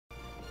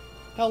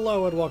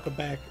Hello and welcome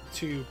back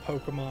to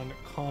Pokemon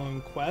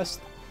Conquest.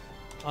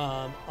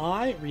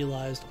 I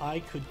realized I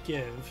could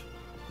give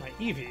my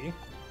Eevee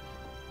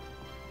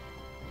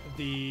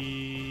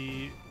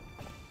the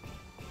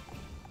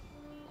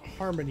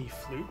Harmony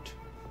Flute.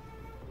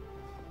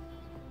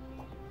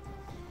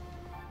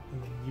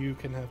 And then you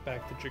can have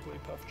back the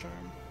Jigglypuff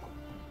Charm.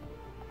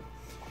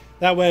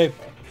 That way,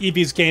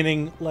 Eevee's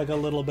gaining like a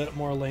little bit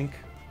more link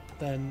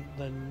than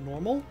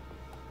normal.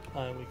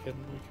 We can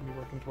be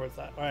working towards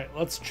that. All right,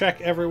 let's check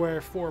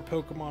everywhere for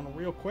Pokemon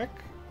real quick.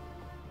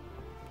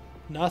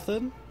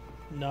 Nothing.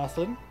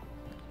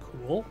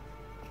 Cool.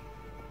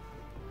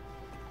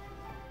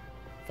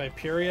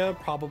 Viperia,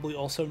 probably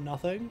also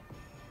nothing.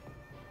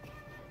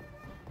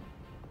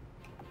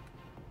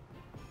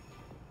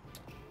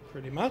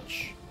 Pretty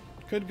much.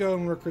 Could go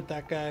and recruit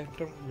that guy.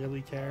 Don't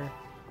really care.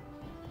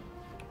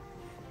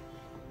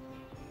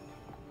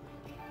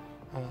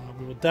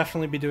 We will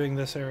definitely be doing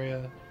this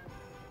area.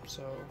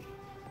 So,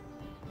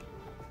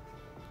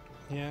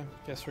 yeah,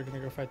 guess we're gonna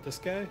go fight this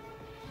guy.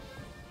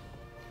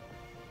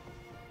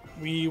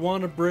 We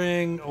want to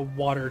bring a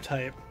water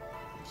type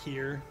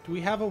here. Do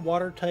we have a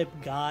water type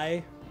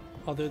guy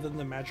other than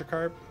the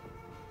Magikarp?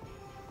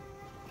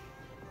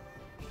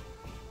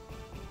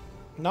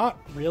 Not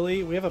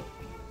really. We have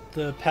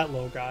the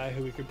Petlo guy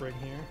who we could bring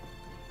here.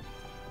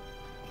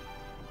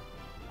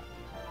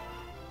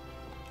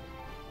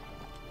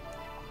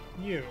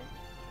 You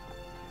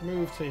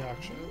move to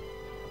Yaksha.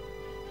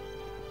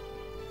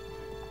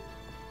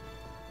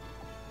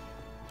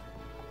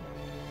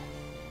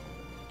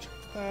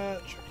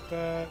 Check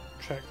that.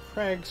 Check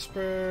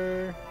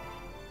Cragspur.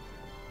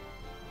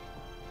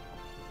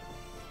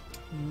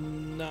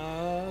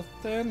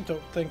 Nothing.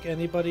 Don't think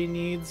anybody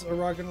needs a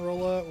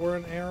Roggenrola or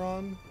an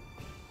Aeron.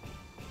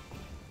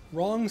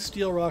 Wrong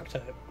Steel Rock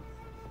type.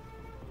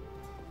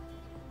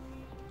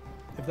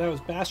 If that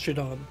was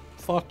Bastiodon,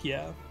 fuck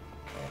yeah.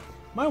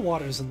 My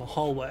water's in the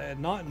hallway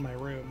and not in my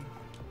room.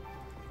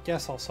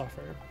 Guess I'll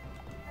suffer.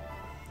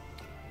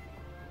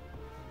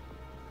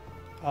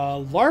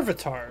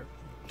 Larvitar.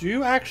 Do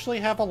you actually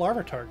have a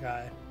Larvitar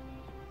guy?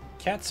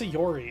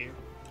 Katsuyori.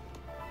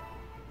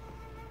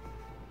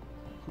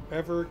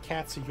 Whoever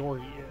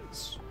Katsuyori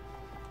is.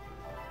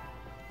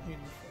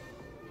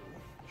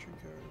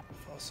 Chuko,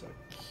 Fasa,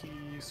 Ki,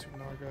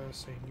 Sunaga,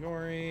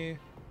 Seignori.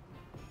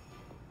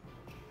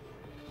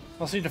 I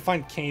also need to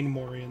find Kane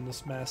Mori in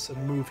this mess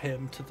and move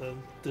him to the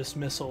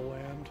dismissal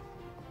land.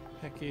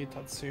 Heki,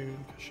 Tatsun,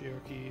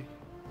 Kashioki.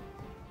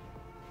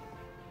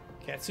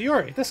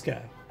 Katsuyori, this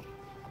guy.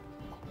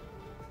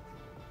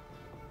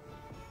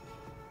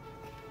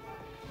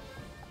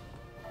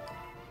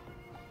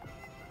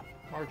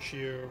 March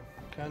you,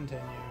 continue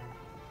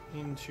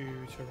into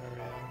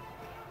Terraria.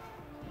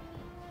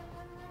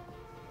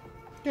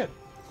 Good.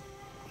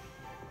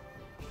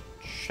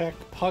 Check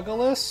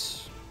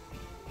Pugilus.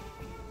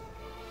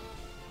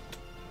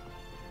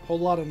 Whole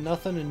lot of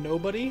nothing and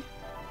nobody.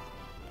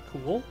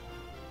 Cool.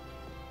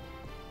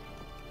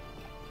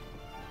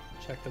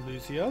 Check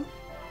Illusio.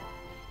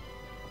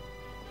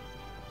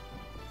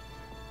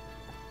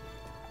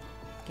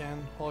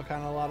 Again, whole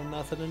kind of lot of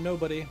nothing and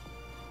nobody.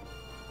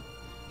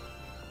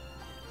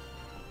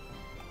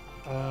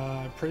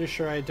 I'm pretty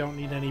sure I don't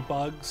need any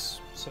bugs,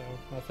 so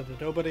nothing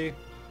to nobody.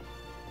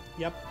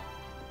 Yep.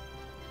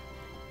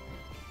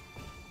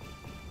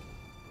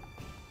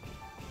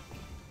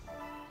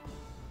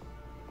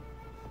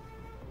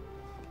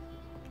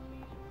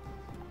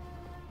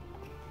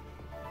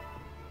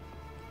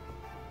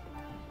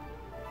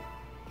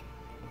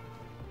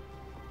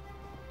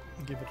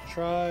 Give it a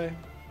try.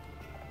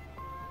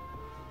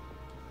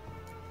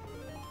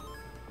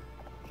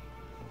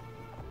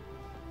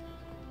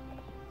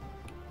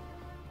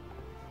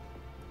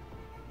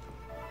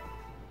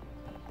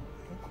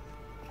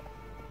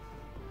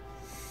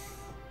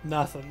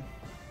 Nothing.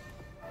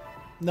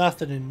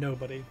 Nothing and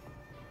nobody.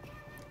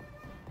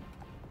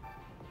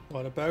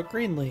 What about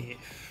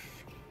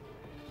Greenleaf?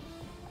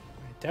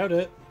 I doubt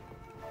it.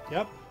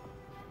 Yep.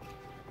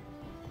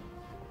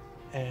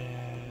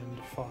 And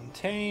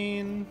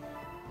Fontaine.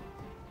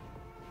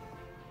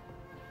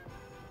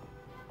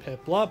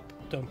 Piplup.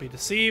 Don't be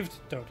deceived.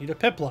 Don't need a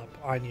Piplup.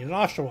 I need an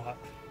Oshawott.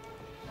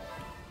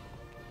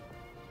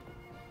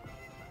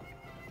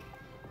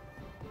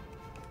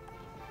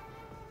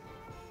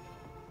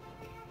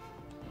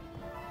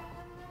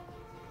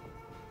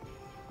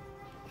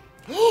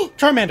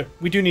 Charmander!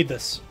 We do need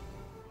this.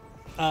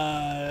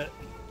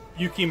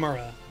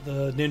 Yukimura,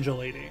 the ninja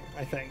lady,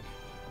 I think.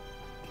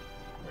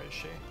 Where is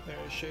she? There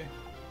is she.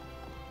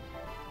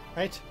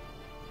 Right?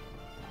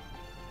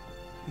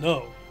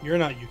 No, you're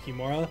not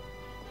Yukimura.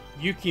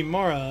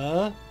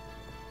 Yukimura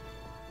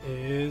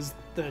is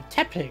the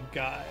Tepig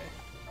guy.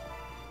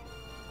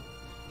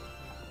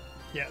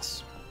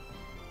 Yes.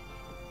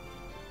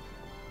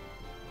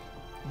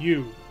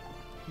 You.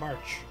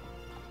 March.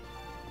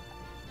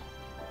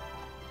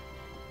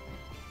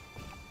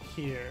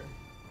 Here.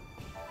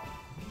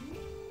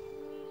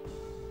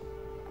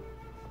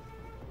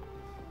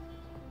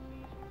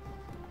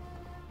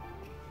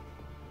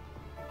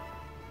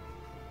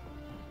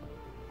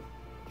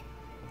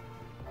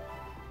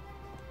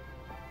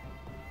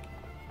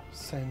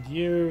 Send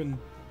you and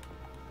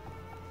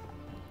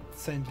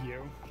send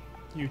you.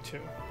 You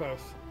two,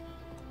 both.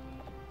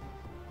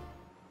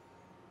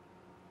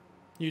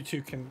 You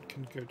two can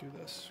go do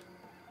this.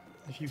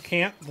 If you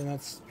can't, then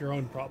that's your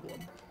own problem.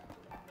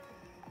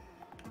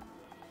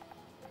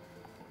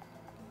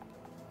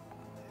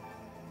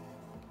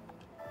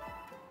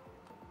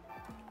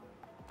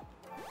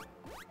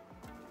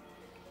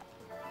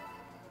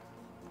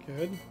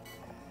 Good.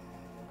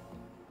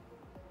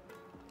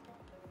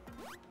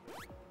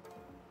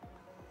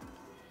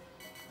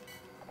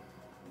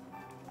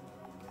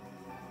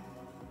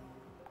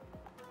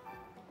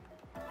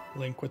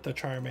 Link with the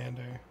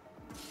Charmander.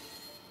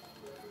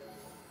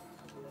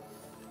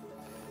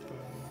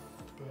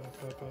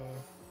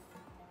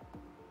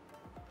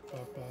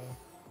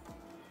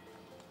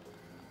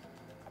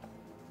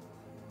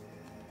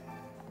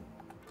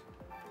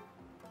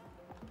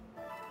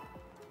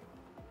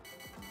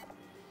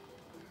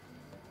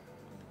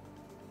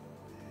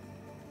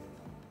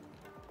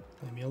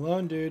 Leave me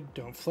alone, dude.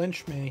 Don't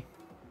flinch me.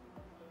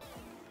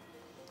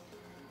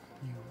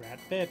 You rat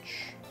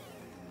bitch.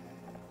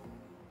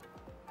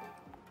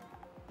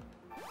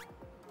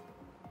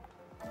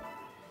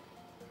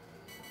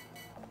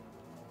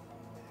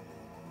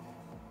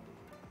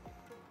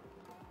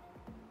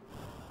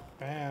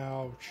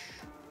 Ouch.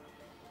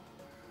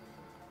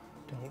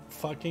 Don't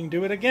fucking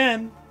do it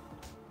again.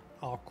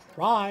 I'll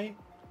cry.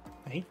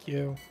 Thank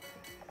you.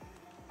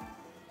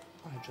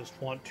 I just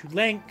want to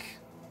link.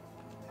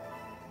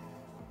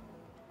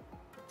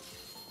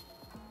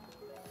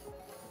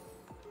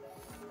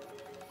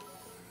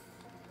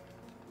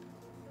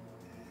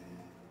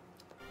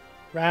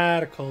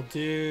 Radical,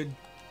 dude.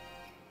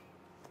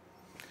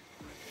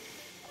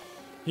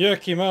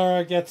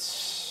 Yukimura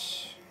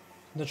gets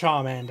the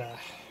Charmander.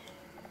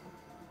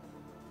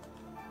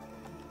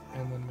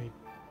 And then we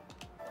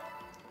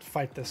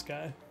fight this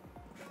guy.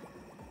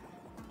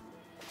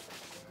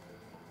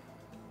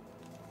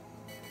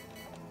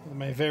 With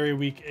my very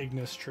weak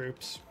Ignis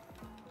troops.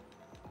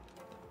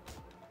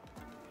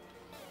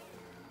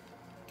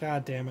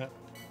 God damn it.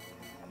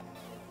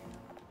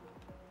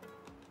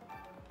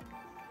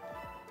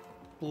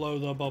 Blow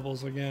the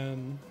bubbles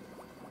again.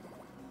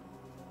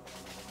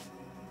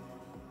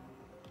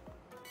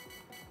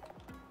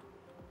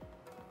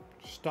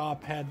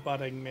 Stop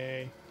headbutting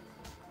me.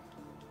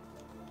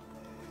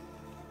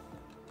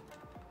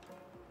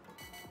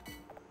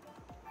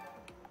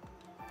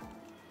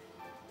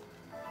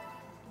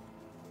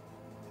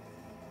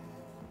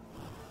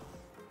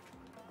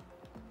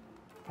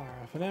 Fire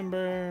off an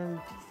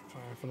ember.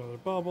 Fire off another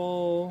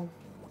bubble.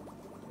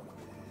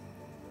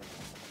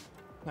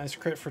 Nice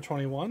crit for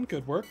 21.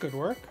 Good work, good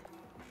work.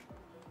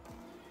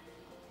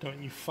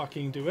 Don't you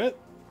fucking do it.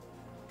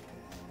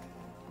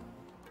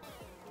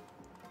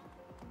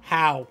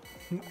 How?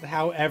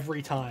 How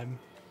every time?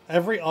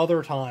 Every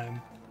other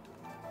time.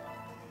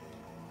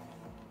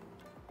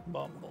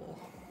 Bumble.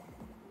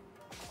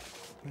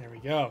 There we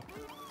go.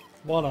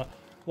 What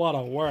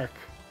a work.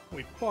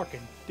 We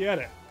fucking did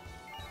it.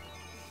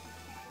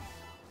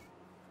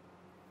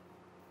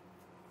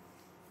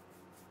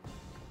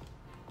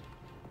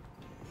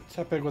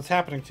 Tepig, what's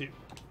happening to you?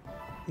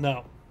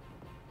 No.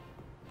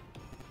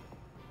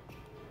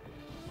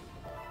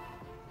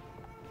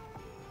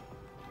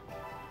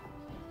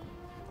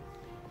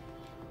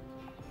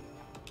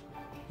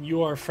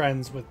 You are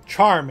friends with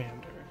Charmander,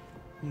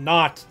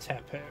 not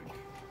Tepig.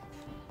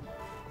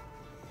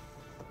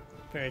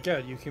 Very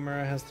good.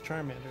 Yukimura has the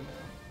Charmander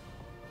now.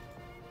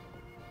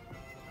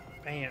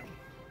 Bam.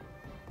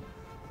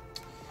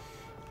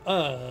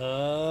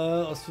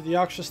 Let's do the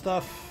Yaksha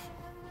stuff.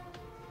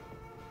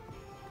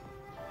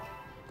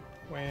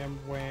 Wham,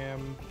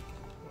 wham,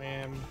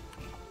 wham,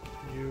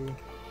 you.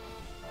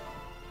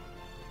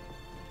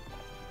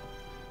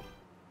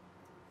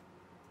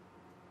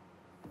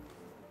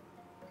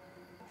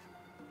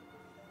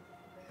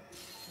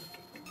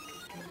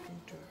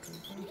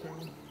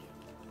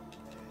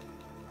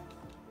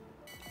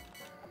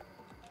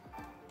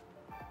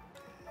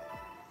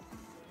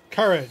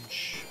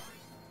 Courage.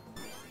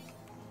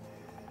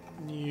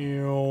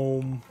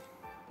 Yum.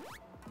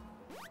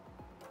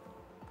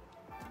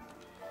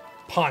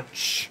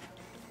 Punch.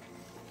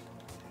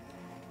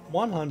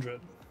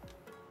 100.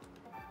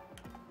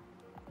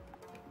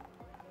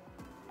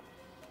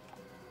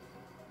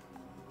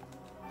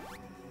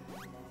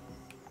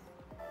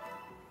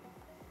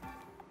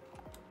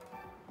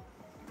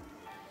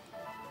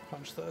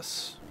 Punch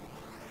this.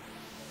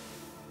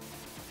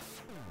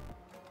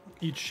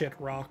 Eat shit,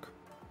 rock.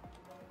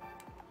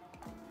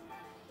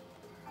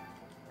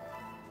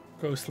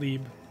 Go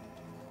sleep.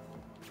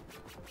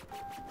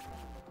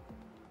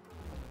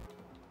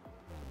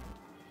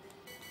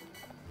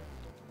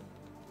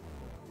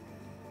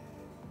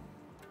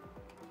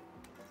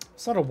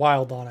 It's not a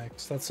wild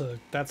Onyx. That's a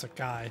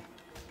guy.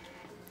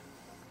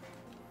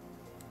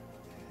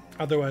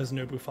 Otherwise,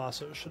 no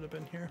Bufaso should have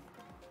been here.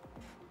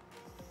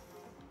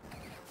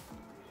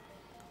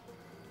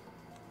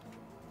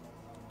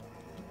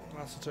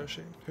 Not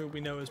Satoshi, who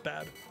we know is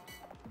bad,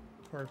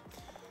 or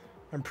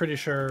I'm pretty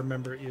sure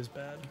member E is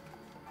bad.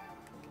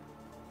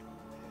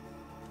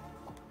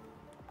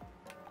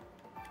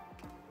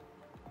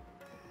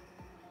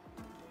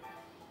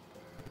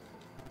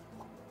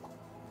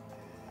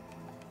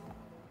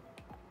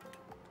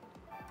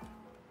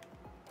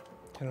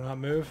 Can I not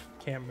move?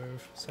 Can't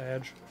move.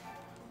 Sag.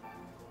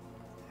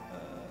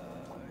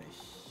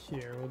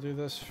 Here, we'll do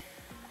this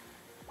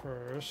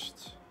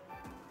first.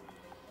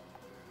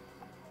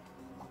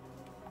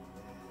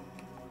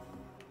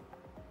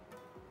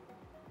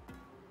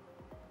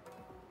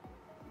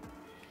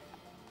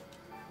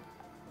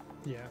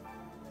 Yeah.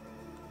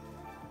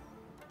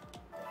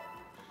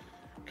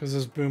 Because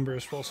this boom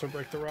burst will also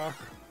break the rock.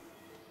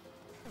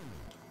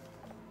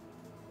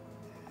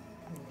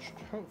 Which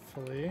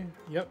hopefully,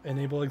 yep,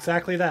 enable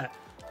exactly that.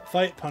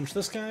 Fight, punch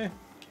this guy.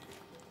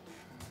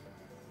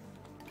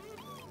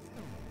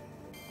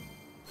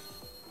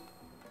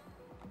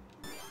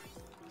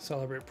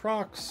 Celebrate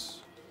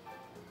procs.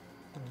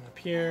 And up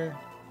here,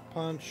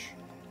 punch.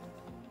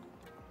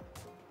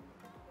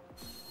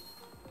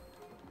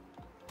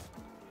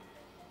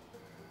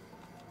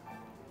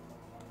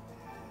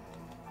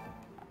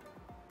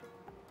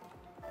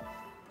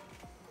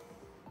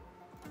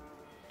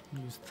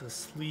 Use the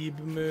sleeve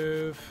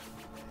move.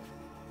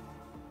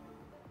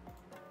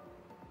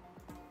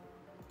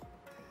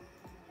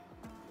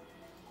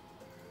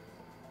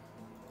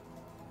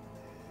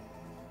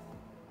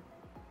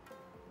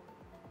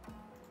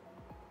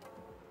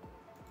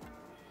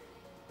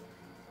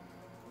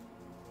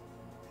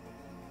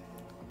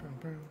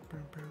 Boom, boom,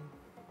 boom.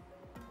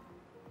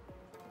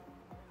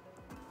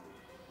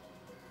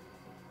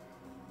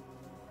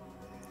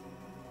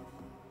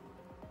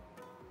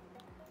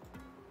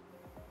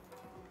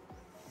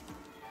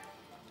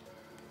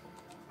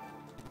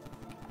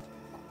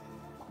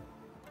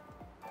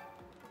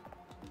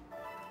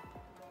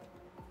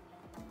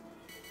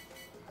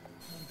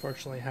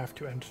 Unfortunately, have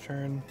to end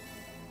turn.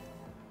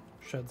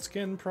 Shed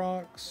skin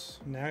procs.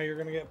 Now you're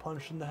gonna get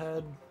punched in the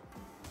head.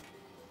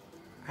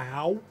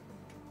 Ow.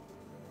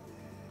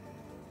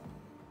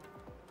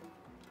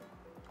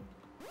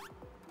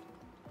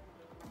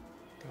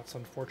 That's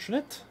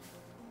unfortunate.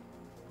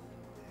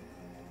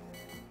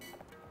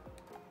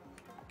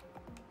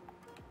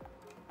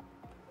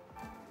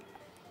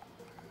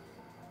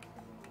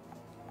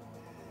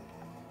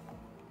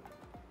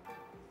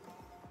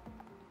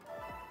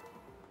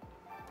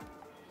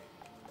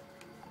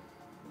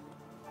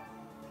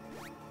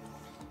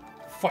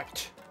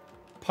 Fight.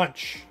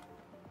 Punch.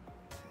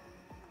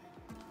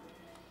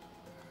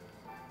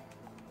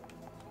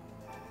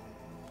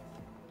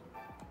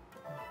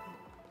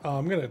 Oh,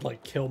 I'm gonna,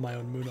 like, kill my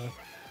own Muna.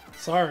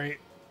 Sorry.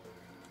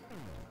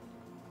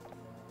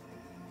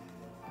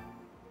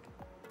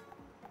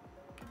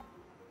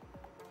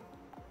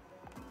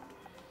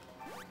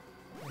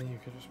 And you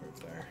could just move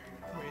there.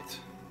 Wait.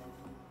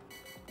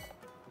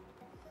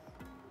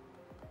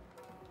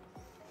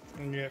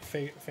 I'm gonna get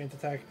Feint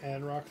Attack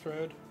and Rock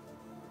Throwed.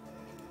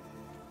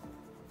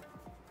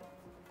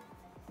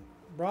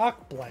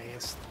 Rock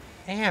Blast.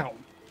 Ow.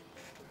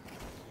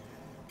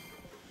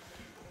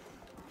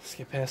 Let's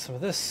get past some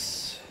of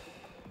this.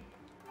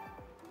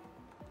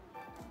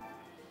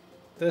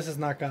 This has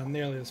not gone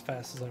nearly as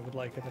fast as I would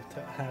like it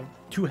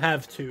to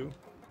have to.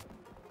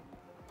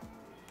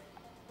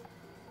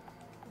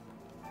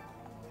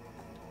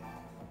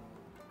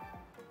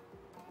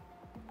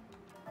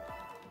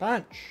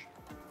 Punch.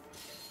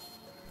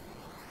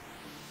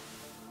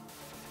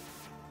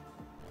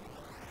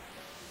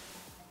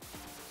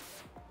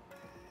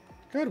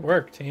 Good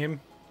work, team.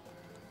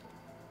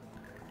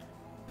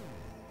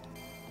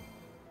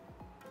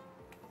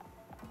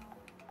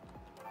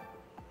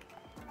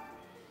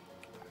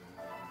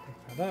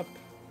 Pick that up.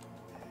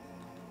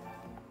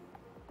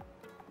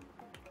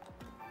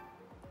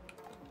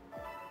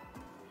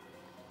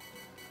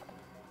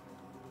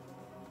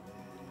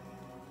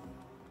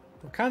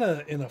 We're kind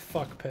of in a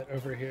fuck pit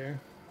over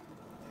here.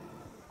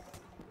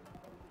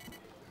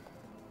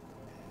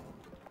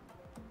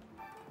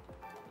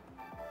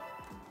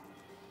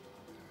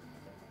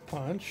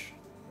 Punch.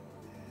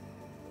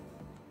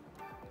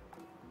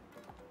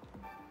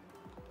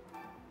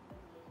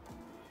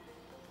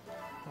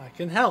 I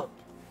can help.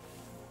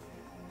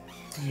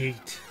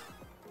 Yeet.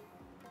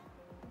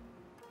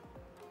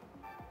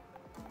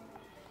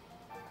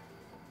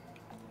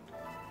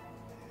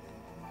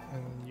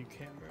 And then you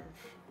can't move.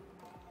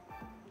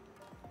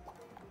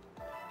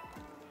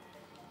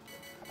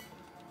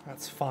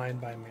 That's fine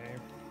by me.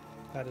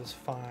 That is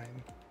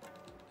fine.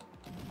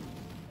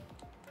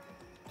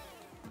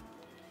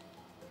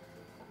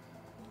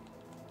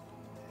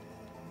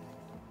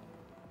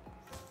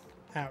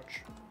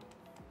 Ouch.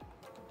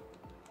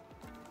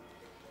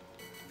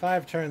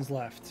 5 turns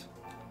left.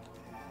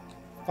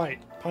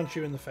 Fight. Punch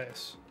you in the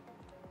face.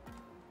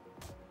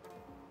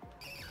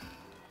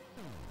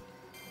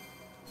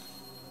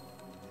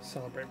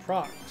 Celebrate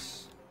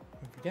procs.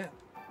 Move again.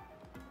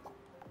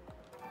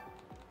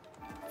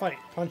 Fight.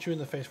 Punch you in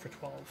the face for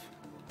 12.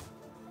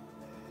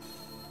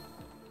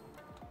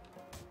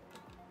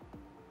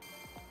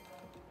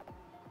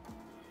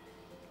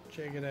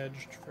 Jagged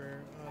edged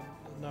for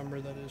a number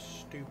that is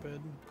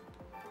stupid.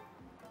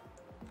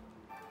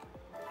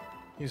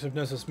 Use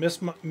hypnosis.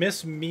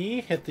 Miss me,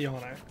 hit the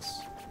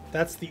Onyx.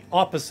 That's the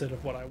opposite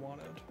of what I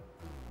wanted.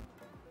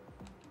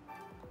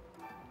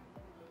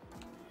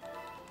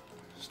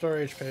 Store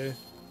HP.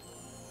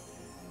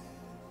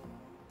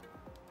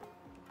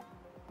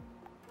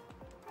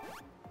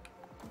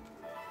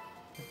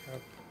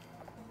 Okay.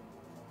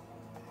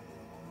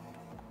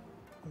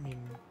 I mean,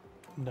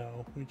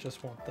 no, we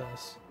just want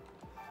this.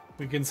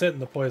 We can sit in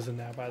the poison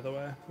now, by the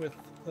way, with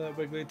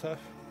Wigglytuff,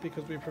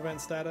 because we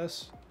prevent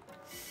status.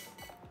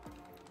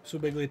 So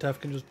Wigglytuff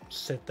can just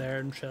sit there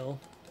and chill.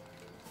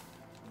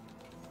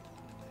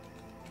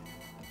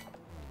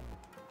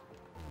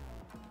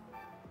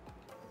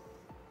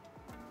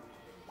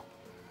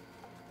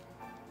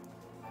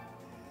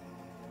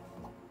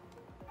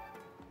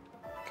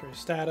 Okay,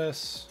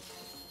 status.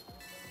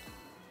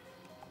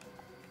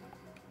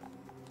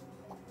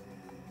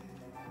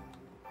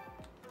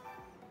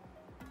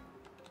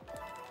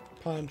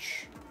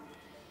 Punch.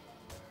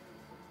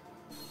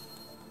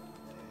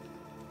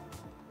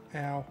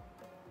 Ow.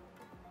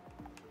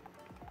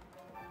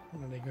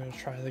 And then they're going to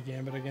try the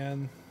gambit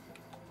again.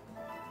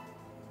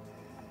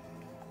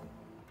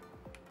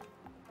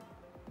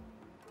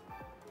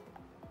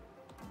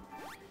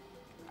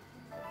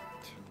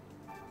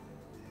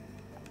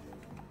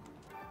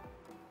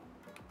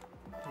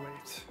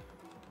 Wait.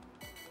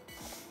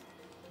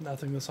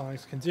 Nothing the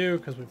Sonics can do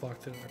because we've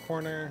locked it in a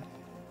corner.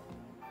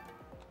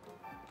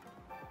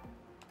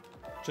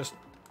 Just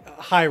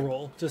high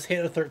roll. Just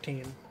hit a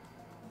 13.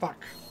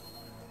 Fuck.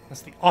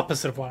 That's the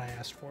opposite of what I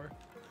asked for.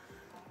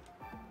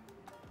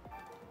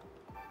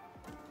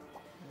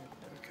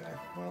 Okay,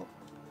 well.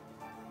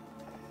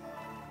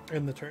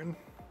 End the turn.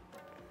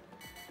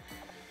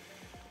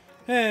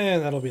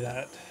 And that'll be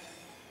that.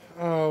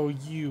 Oh,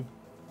 you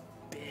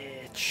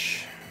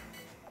bitch.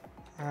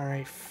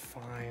 Alright,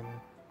 fine.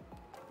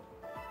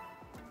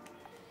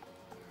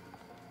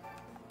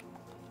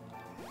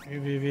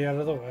 Move Eevee out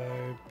of the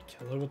way.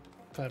 Kill it with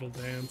Petal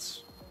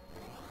Dance.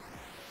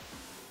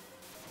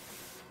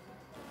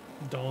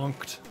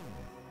 Donked.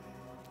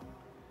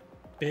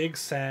 Big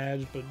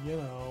Sag, but you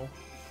know.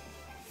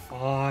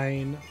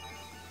 Fine.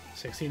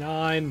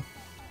 69.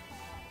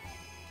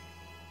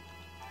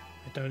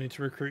 I don't need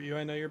to recruit you,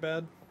 I know you're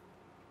bad.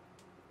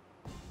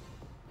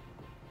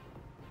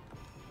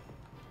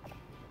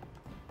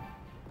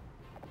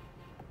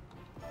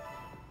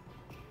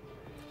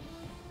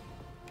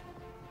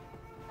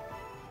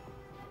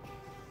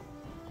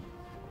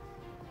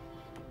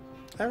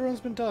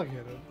 Everyone's been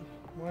delegated.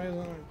 Why isn't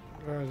it?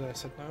 Or did I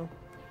said no?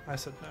 I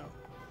said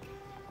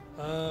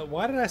no.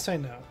 Why did I say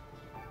no?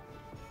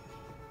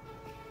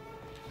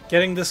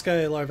 Getting this guy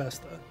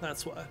Larvesta.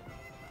 That's why.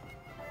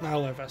 Not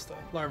Larvesta.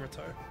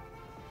 Larvitar.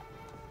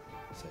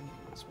 Say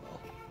no as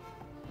well.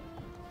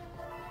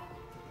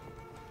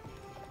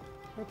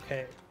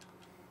 Okay.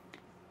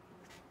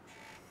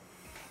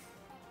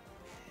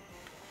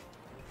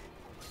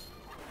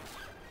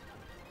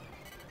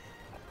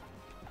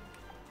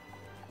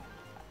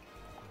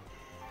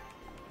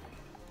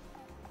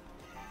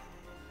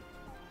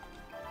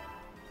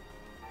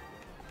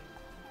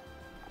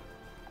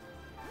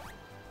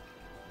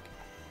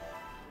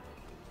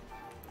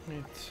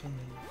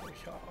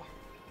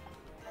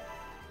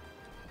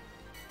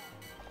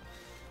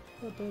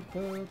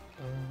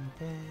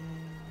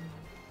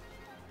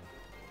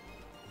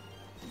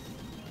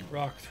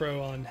 Rock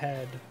throw on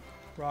head.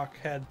 Rock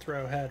head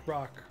throw head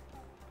rock.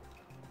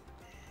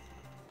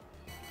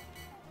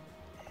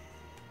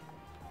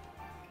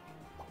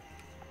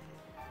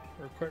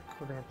 Real quick,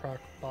 we're gonna proc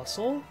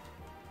Bustle.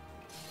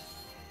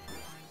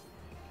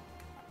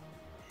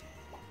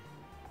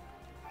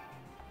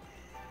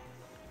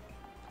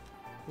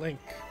 Link.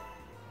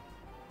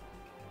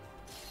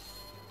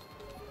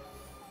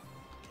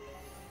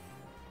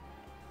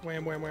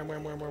 Wham, wham, wham,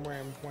 wham, wham, wham,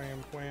 wham,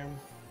 wham, wham,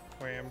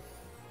 wham.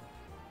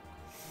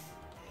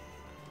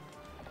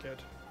 Good.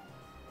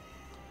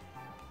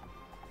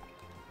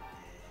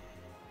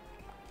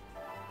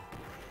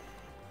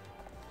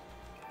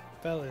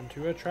 Fell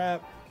into a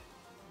trap.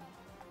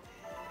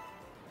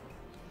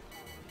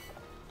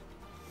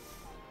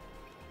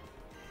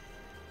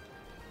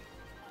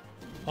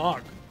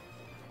 Hog.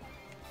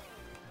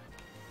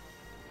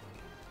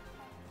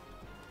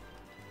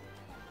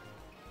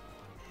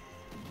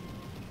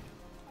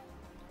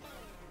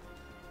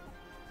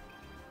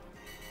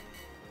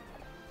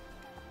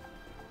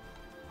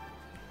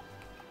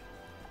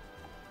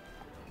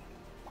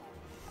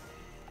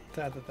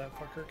 Sad that that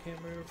fucker can't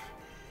move.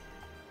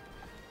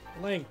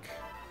 Link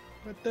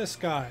with this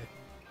guy.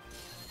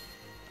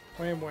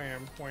 Wham,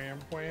 wham, wham,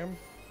 wham.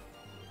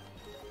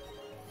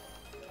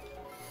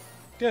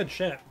 Good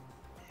shit.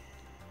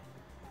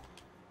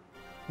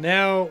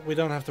 Now we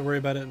don't have to worry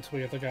about it until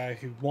we have the guy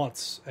who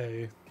wants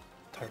a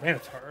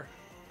Tyranitar.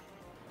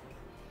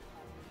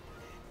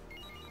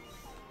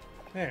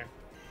 There.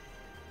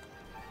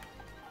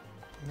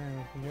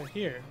 Now you're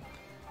here.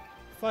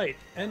 Fight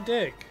and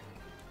dig.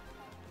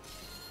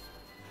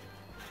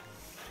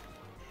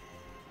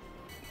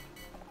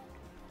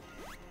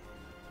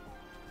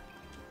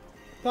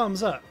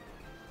 Thumbs up.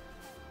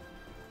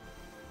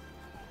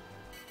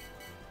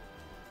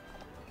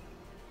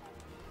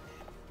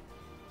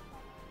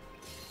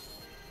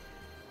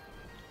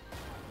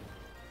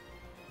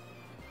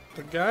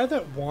 The guy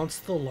that wants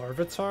the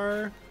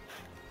Larvitar,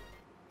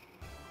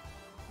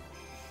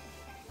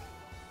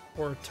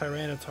 or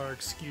Tyranitar,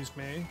 excuse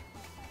me,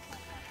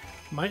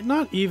 might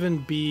not even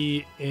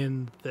be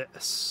in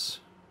this.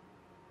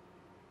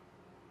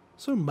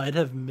 So might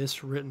have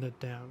miswritten it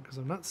down because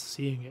I'm not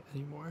seeing it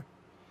anymore.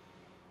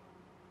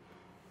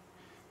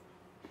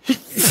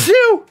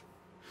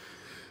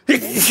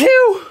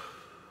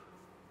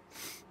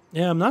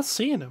 Yeah, I'm not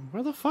seeing him.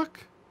 Where the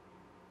fuck?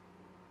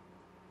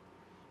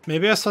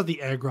 Maybe I saw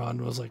the Aggron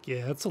and was like,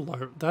 yeah, that's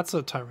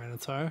a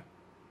Tyranitar.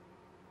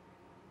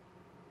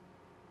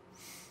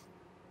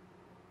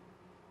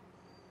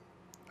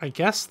 I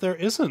guess there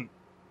isn't.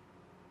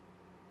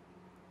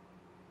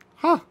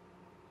 Huh.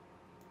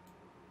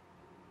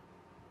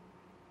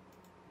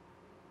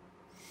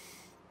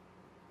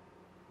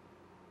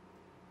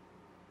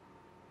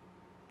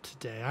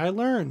 Today I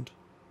learned.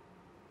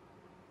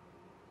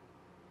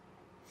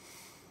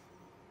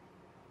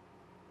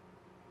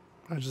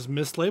 I just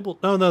mislabeled.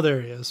 Oh, no,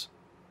 there he is.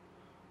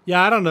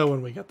 Yeah, I don't know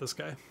when we get this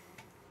guy.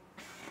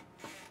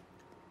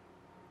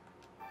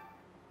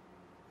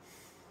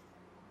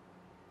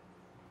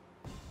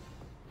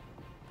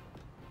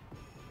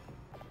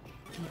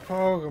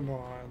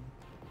 Pokemon.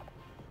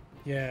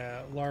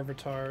 Yeah,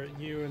 Larvitar,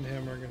 you and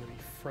him are going to be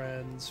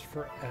friends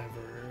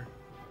forever.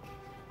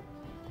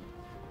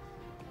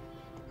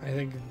 I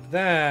think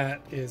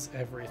that is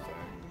everything.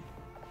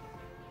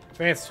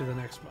 Advance to the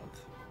next month.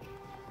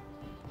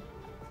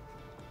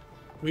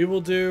 We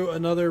will do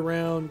another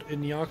round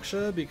in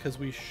Yaksha because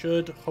we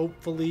should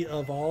hopefully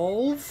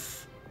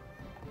evolve.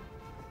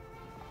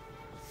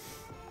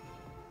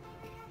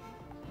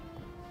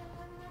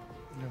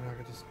 You're not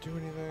going to do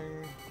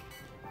anything.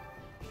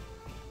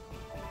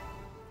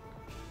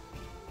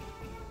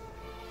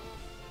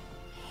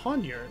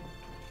 Poniard.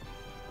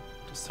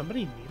 Does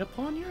somebody need a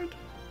Poniard?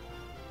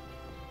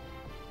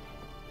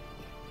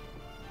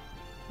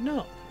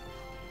 No.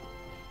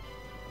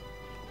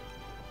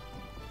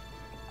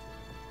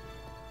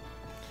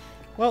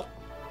 Well,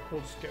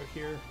 we'll just go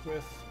here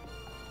with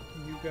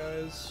you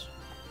guys.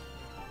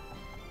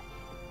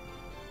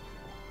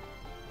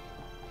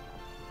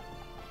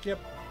 Yep.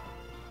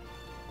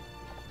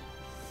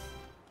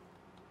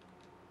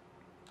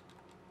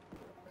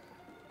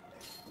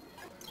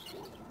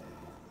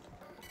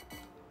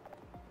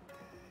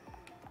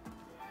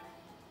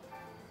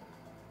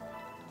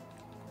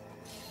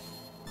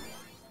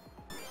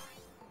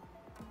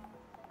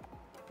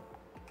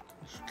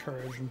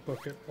 Courage and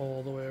book it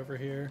all the way over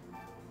here.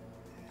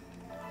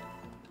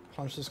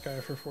 Punch this guy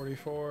for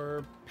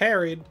 44.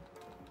 Parried.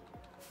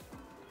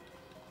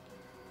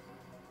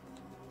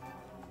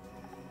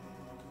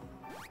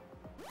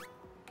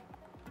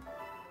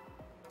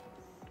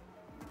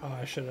 Oh,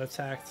 I should have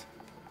attacked.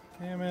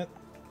 Damn it.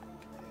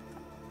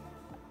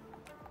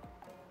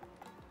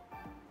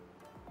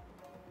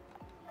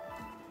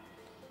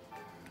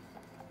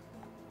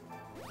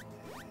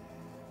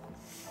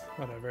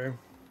 Whatever.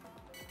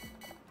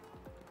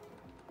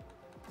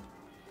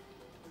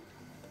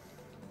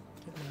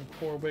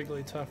 Poor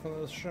Wigglytuff on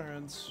those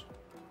insurance.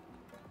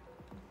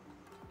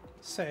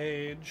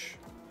 Sage.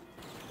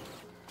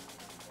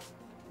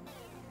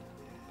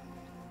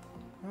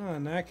 Ah,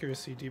 an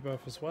accuracy debuff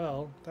as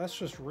well. That's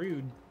just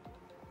rude.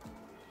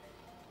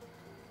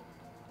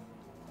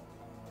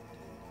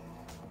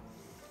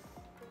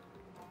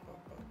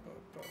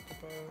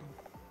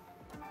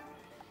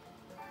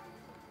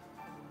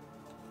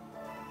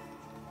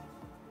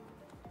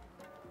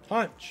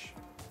 Punch.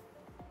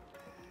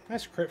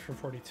 Nice crit for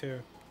 42.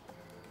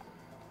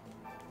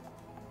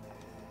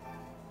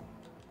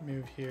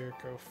 Move here,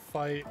 go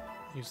fight,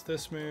 use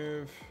this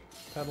move,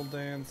 Petal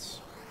Dance,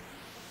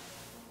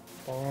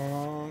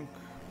 bonk,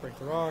 break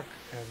the rock,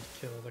 and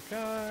kill the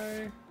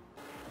guy.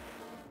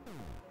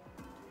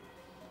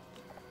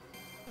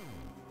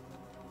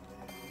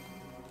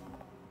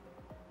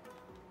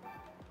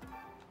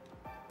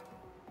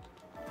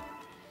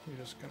 You're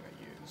just gonna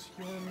use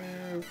your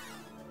move.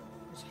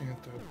 Just gonna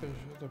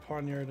get the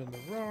Poniard and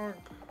the rock.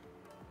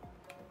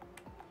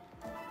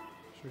 So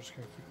we're just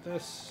gonna keep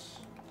this.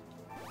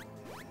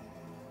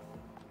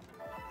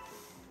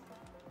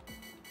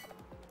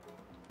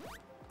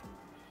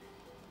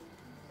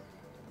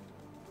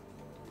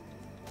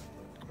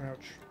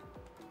 Ouch.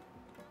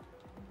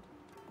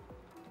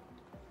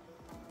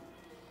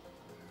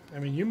 I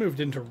mean, you moved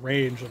into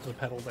range of the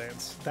Petal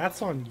Dance.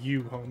 That's on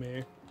you,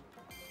 homie.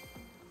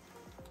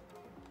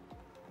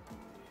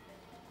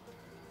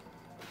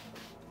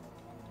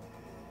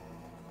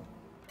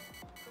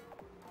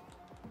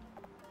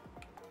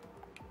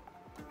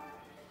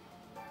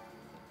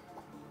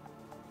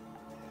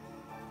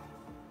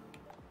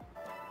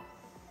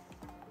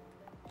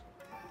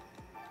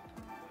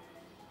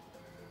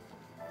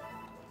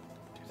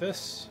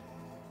 This.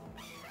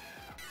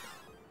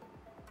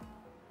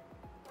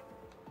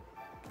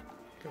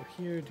 Go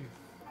here, do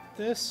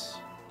this.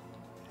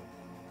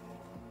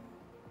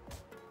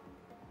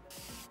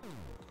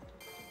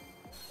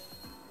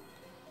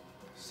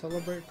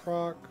 Celebrate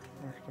proc.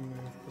 I'm not going to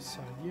move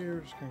beside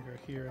you. Just going to go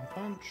here and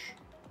punch.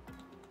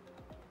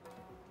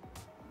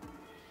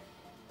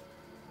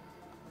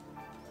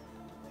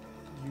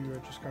 You are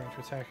just going to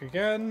attack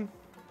again.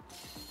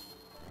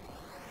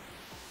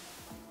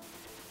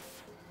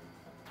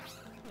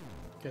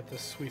 Get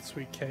this sweet,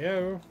 sweet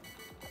KO.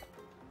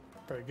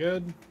 Very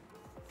good.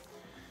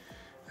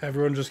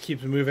 Everyone just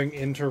keeps moving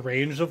into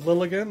range of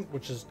Lilligant,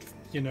 which is,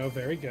 you know,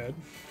 very good.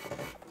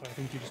 I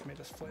think you just made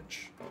us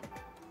flinch.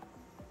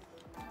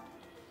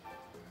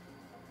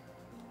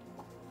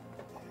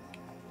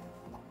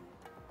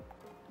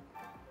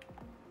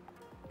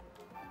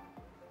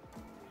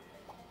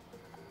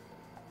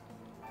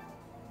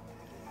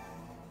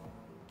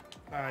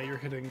 You're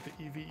hitting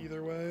the EV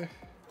either way.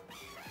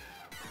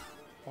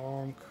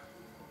 Bonk.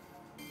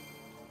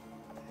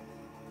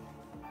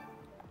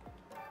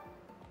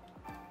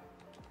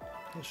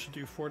 This should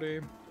do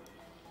 40.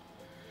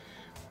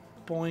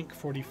 Boink,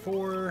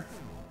 44.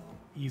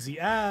 Easy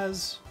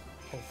as.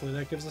 Hopefully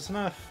that gives us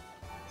enough.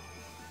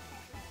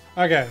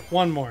 Okay,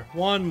 one more.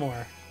 One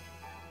more.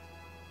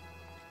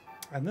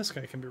 And this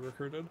guy can be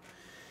recruited.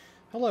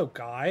 Hello,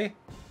 guy.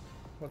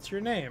 What's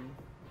your name?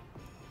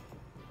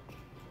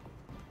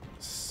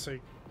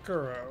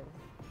 Seguro.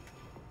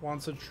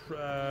 Wants a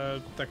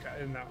that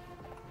guy. No.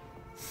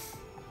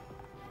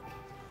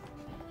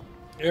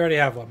 You already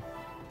have one.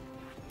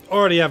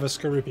 Already have a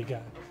Skorupi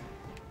guy.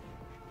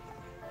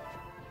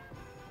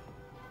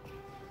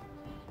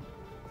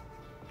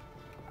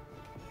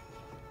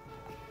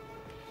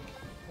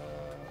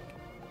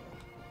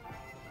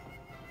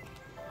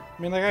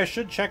 I mean, like, I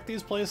should check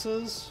these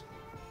places,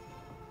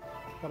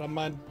 but I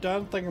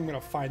don't think I'm gonna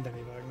find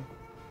anything.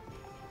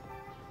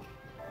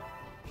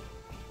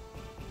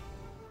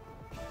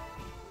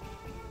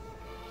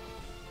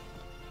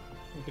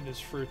 I think it is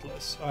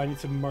fruitless. Oh, I need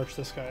to march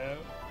this guy out.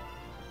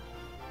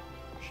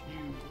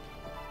 You.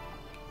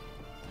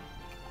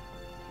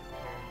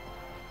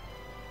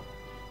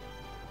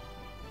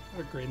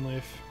 What a green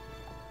leaf.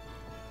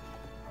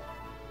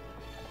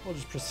 We'll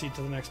just proceed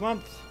to the next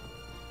month.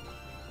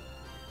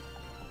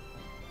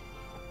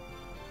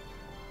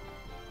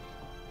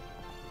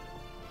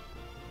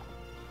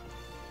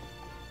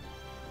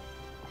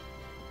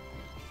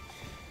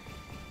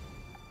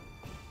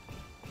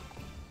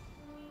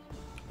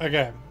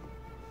 Okay.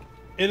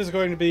 It is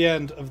going to be the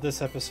end of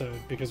this episode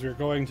because we're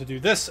going to do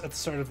this at the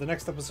start of the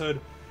next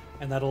episode,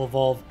 and that'll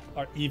evolve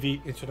our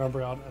Eevee into an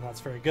Umbreon, and that's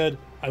very good.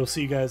 I will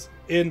see you guys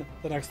in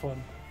the next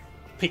one.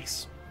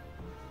 Peace.